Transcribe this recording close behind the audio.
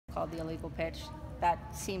called the illegal pitch.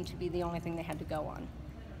 That seemed to be the only thing they had to go on.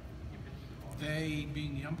 They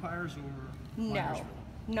being the umpires or No,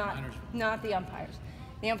 not the umpires.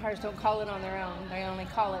 The umpires don't call it on their own. They only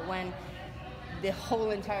call it when the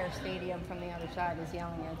whole entire stadium from the other side is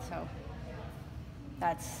yelling it. So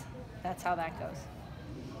that's how that goes.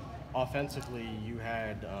 Offensively, you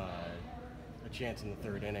had a chance in the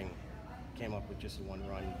third inning, came up with just a one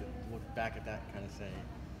run. Look back at that and kind of say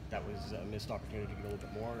that was a missed opportunity to get a little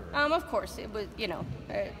bit more? Or? Of course, it was.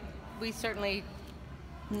 We certainly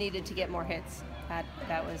needed to get more hits.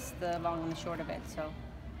 That was the long and the short of it. So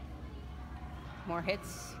more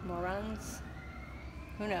hits, more runs.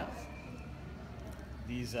 Who knows?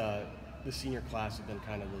 These the senior class have been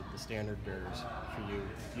kind of the standard bearers for you.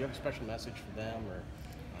 Do you have a special message for them, or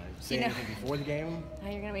say anything before the game? Now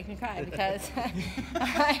you're gonna make me cry because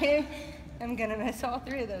I am gonna miss all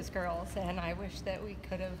three of those girls, and I wish that we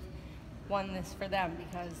could have won this for them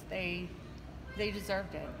because they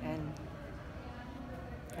deserved it, and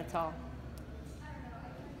that's all.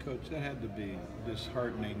 Coach, that had to be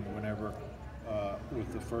disheartening whenever,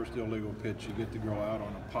 with the first illegal pitch, you get the girl out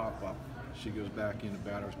on a pop-up. She goes back in the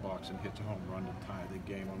batter's box and hits a home run to tie the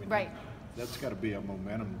game. I mean, right. That's got to be a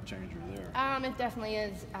momentum changer there. It definitely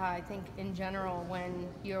is. I think in general, when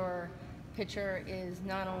your pitcher is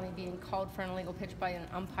not only being called for an illegal pitch by an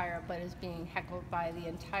umpire, but is being heckled by the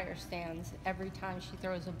entire stands every time she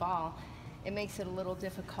throws a ball, it makes it a little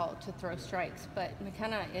difficult to throw strikes. But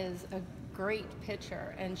McKenna is a great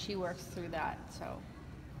pitcher, and she works through that. So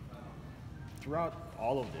throughout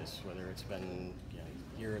all of this, whether it's been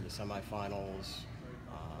here in the semifinals,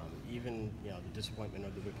 even the disappointment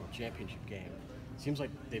of the Whitmore championship game, it seems like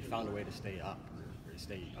they've found a way to stay up or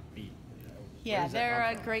stay upbeat. Yeah, they're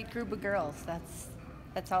a great group of girls.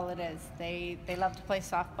 That's all it is. They love to play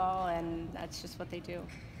softball, and that's just what they do.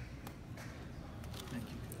 Thank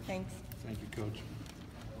you. Thanks. Thank you, Coach.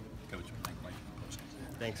 Coach,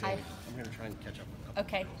 thanks, Amy. I'm going to try and catch up with a couple.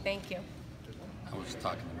 Okay, thank you. I was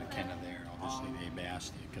talking to McKenna there. Obviously, they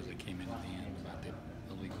asked you because it came in at the end about the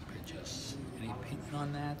illegal pitches. Any opinion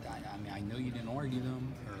on that? I mean, I know you didn't argue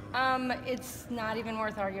them. Or... It's not even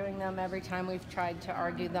worth arguing them. Every time we've tried to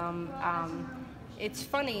argue them, it's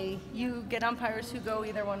funny. You get umpires who go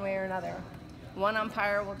either one way or another. One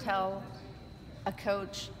umpire will tell a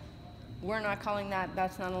coach, "We're not calling that.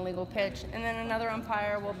 That's not an illegal pitch." And then another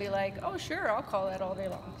umpire will be like, "Oh, sure, I'll call that all day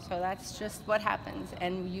long." So that's just what happens,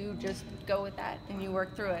 and you just go with that and you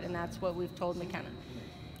work through it, and that's what we've told McKenna.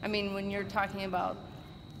 I mean, when you're talking about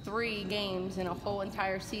 3 games in a whole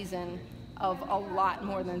entire season of a lot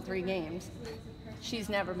more than 3 games, she's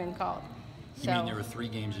never been called. You mean there were 3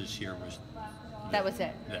 games this year? That was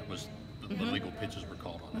it. That was the illegal pitches were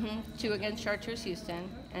called on. 2 against Chartreuse Houston,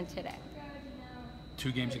 and today.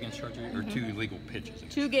 2 games against Chartreuse, or 2 illegal pitches?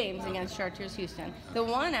 2 games against Chartreuse Houston. The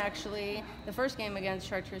one actually, the first game against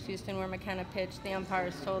Chartreuse Houston where McKenna pitched, the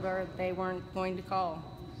umpires told her they weren't going to call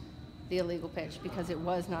the illegal pitch because it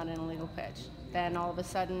was not an illegal pitch. Then all of a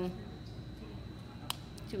sudden,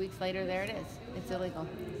 2 weeks later, there it is. It's illegal.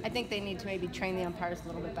 I think they need to maybe train the umpires a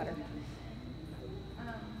little bit better.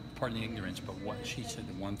 Pardon the ignorance, but what she said,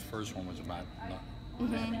 the first one was about not.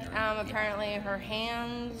 Apparently her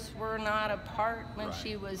hands were not apart when Right.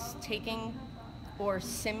 she was taking or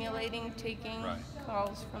simulating taking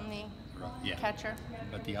calls from the catcher.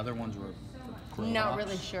 But the other ones were for Not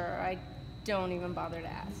really sure. I don't even bother to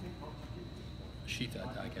ask. She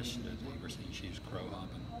thought, I guess they were saying she was crow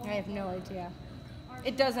hopping. I have no idea.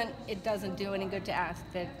 It doesn't do any good to ask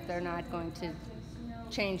that they're not going to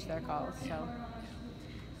change their calls. So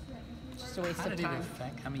it's just a waste How of did time. it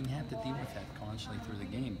affect? I mean, you have to deal with that constantly through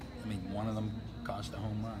the game. I mean, one of them caused a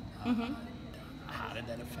home run. How did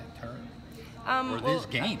that affect her? Or this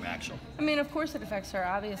game, actually? I mean, of course it affects her.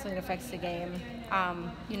 Obviously, it affects the game.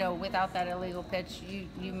 Without that illegal pitch,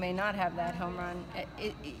 you may not have that home run.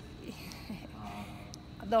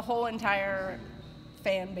 The whole entire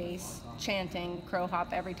fan base chanting crow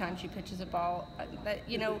hop every time she pitches a ball.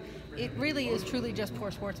 It really is truly just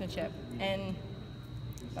poor sportsmanship, and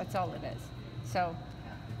that's all it is. So,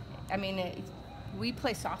 I mean, we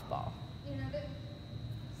play softball,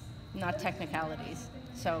 not technicalities.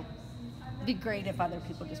 So, it'd be great if other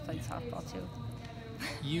people just played softball too.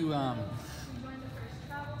 You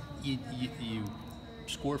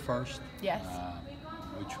scored first. Yes.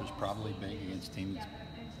 Which was probably big against a team that's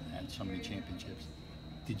had so many championships.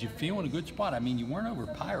 Did you feel in a good spot? I mean, you weren't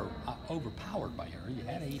overpowered by her. You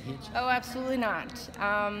had 8 hits. Oh, absolutely not.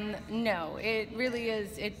 No, it really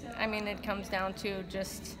is. It comes down to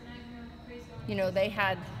just, they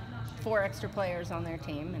had 4 extra players on their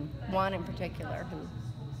team, and one in particular who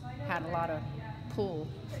had a lot of pool.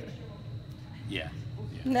 Yeah.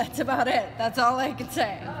 And that's about it. That's all I can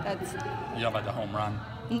say. That's. You know about the home run?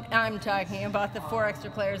 I'm talking about the 4 extra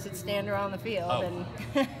players that stand around the field and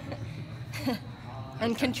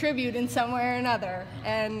and contribute in some way or another.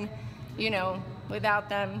 And without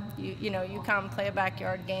them, you come play a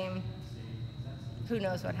backyard game. Who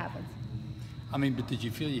knows what happens? I mean, but did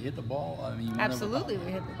you feel you hit the ball? I mean, Absolutely,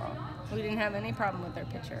 we hit the ball. We didn't have any problem with their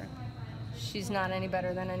pitcher. She's not any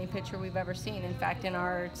better than any pitcher we've ever seen. In fact, in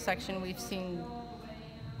our section, we've seen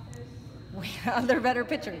other better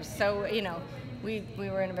pitchers. So, we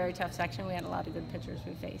were in a very tough section. We had a lot of good pitchers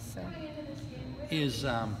we faced. So,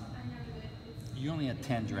 you only had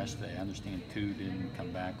 10 dressed today. I understand 2 didn't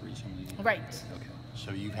come back recently. Right. Okay.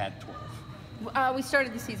 So you've had 12. We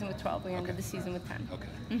started the season with 12. We ended the season with 10. Okay.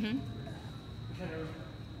 Mm-hmm.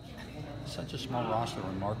 Such a small roster,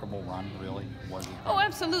 remarkable run, really, was it? Oh,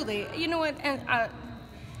 absolutely. You know what? And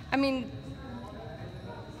I mean,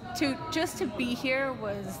 to be here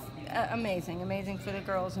was amazing for the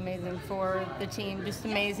girls, amazing for the team, just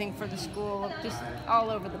amazing for the school, just all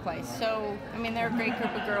over the place. So, I mean, they're a great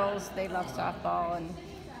group of girls. They love softball, and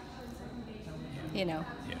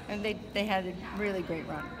and they had a really great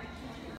run.